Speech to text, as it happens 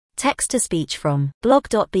Text-to-speech from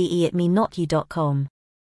blog.be@me-not-you.com.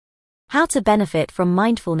 How to benefit from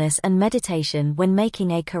mindfulness and meditation when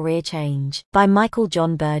making a career change, by Michael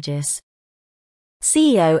John Burgess,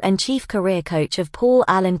 CEO and Chief Career Coach of Paul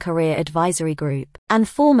Allen Career Advisory Group, and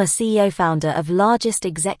former CEO-founder of largest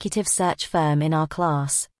executive search firm in our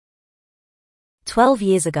class. 12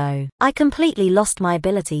 years ago, I completely lost my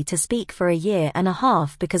ability to speak for a year and a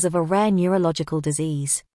half because of a rare neurological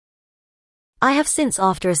disease. I have since,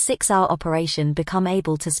 after a 6-hour operation, become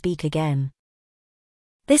able to speak again.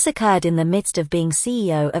 This occurred in the midst of being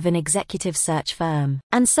CEO of an executive search firm,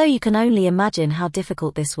 and so you can only imagine how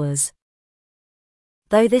difficult this was.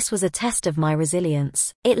 Though this was a test of my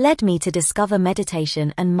resilience, it led me to discover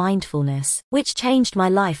meditation and mindfulness, which changed my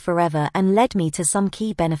life forever and led me to some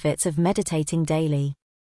key benefits of meditating daily.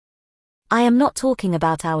 I am not talking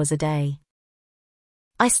about hours a day.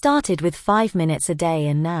 I started with 5 minutes a day,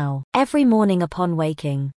 and now, every morning upon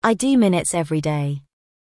waking, I do minutes every day.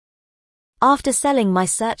 After selling my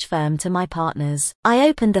search firm to my partners, I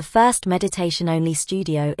opened the first meditation-only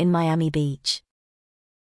studio in Miami Beach.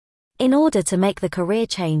 In order to make the career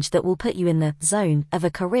change that will put you in the zone of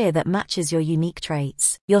a career that matches your unique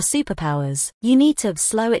traits, your superpowers, you need to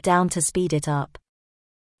slow it down to speed it up.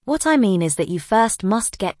 What I mean is that you first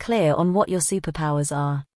must get clear on what your superpowers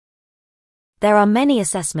are. There are many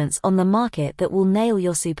assessments on the market that will nail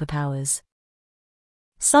your superpowers.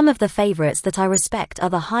 Some of the favorites that I respect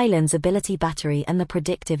are the Highlands Ability Battery and the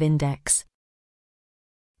Predictive Index.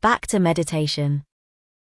 Back to meditation.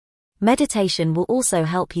 Meditation will also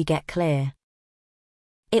help you get clear.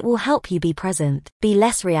 It will help you be present, be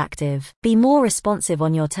less reactive, be more responsive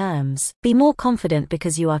on your terms, be more confident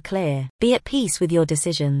because you are clear, be at peace with your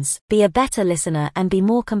decisions, be a better listener, and be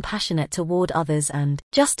more compassionate toward others and,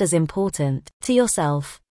 just as important, to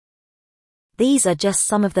yourself. These are just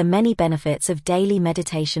some of the many benefits of daily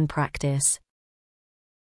meditation practice.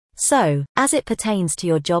 So, as it pertains to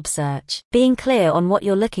your job search, being clear on what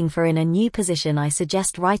you're looking for in a new position, I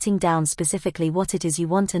suggest writing down specifically what it is you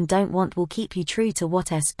want and don't want will keep you true to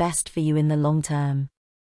what's best for you in the long term.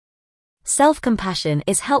 Self-compassion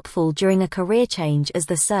is helpful during a career change as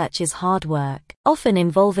the search is hard work, often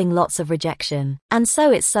involving lots of rejection, and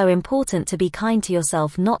so it's so important to be kind to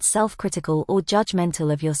yourself, not self-critical or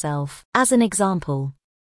judgmental of yourself, as an example.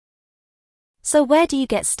 So where do you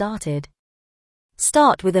get started?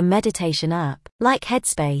 Start with a meditation app, like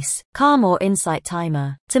Headspace, Calm or Insight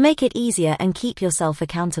Timer, to make it easier and keep yourself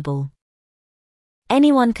accountable.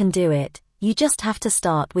 Anyone can do it, you just have to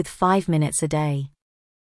start with 5 minutes a day.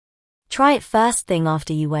 Try it first thing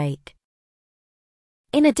after you wake.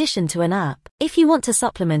 In addition to an app, if you want to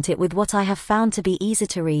supplement it with what I have found to be easy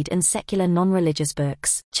to read and secular non-religious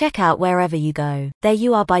books, check out Wherever You Go, There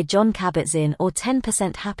You Are by Jon Kabat-Zinn or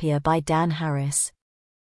 10% Happier by Dan Harris.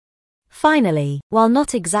 Finally, while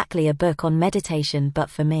not exactly a book on meditation but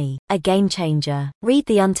for me, a game changer, read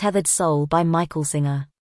The Untethered Soul by Michael Singer.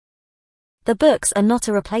 The books are not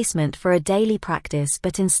a replacement for a daily practice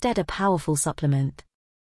but instead a powerful supplement.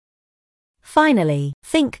 Finally,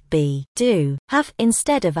 think, be, do, have,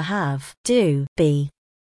 instead of a have, do, be.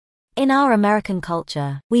 In our American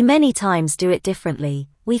culture, we many times do it differently.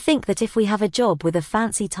 We think that if we have a job with a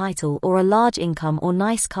fancy title or a large income or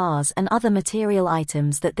nice cars and other material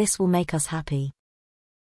items that this will make us happy.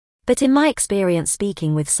 But in my experience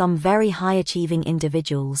speaking with some very high-achieving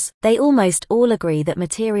individuals, they almost all agree that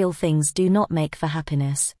material things do not make for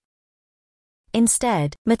happiness.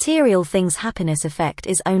 Instead, material things' happiness effect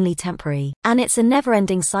is only temporary, and it's a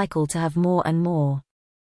never-ending cycle to have more and more.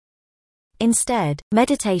 Instead,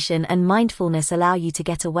 meditation and mindfulness allow you to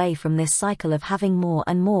get away from this cycle of having more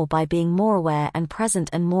and more by being more aware and present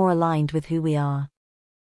and more aligned with who we are.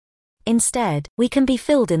 Instead, we can be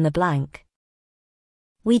filled in the blank.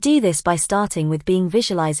 We do this by starting with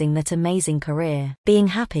visualizing that amazing career, being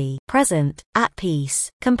happy, present, at peace,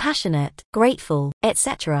 compassionate, grateful,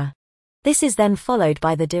 etc. This is then followed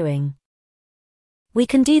by the doing. We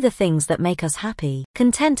can do the things that make us happy,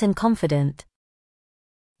 content and confident.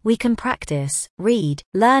 We can practice, read,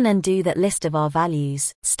 learn and do that list of our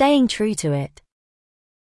values, staying true to it.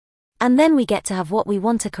 And then we get to have what we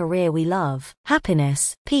want, a career we love,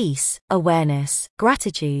 happiness, peace, awareness,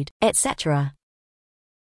 gratitude, etc.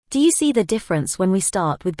 Do you see the difference when we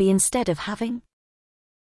start with be instead of having?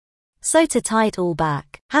 So to tie it all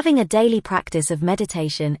back, having a daily practice of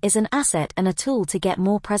meditation is an asset and a tool to get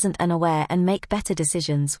more present and aware and make better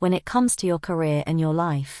decisions when it comes to your career and your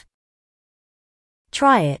life.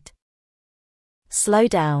 Try it. Slow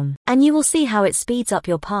down, and you will see how it speeds up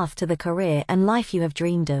your path to the career and life you have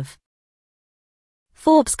dreamed of.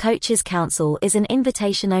 Forbes Coaches Council is an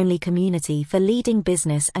invitation-only community for leading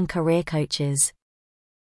business and career coaches.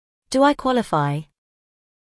 Do I qualify?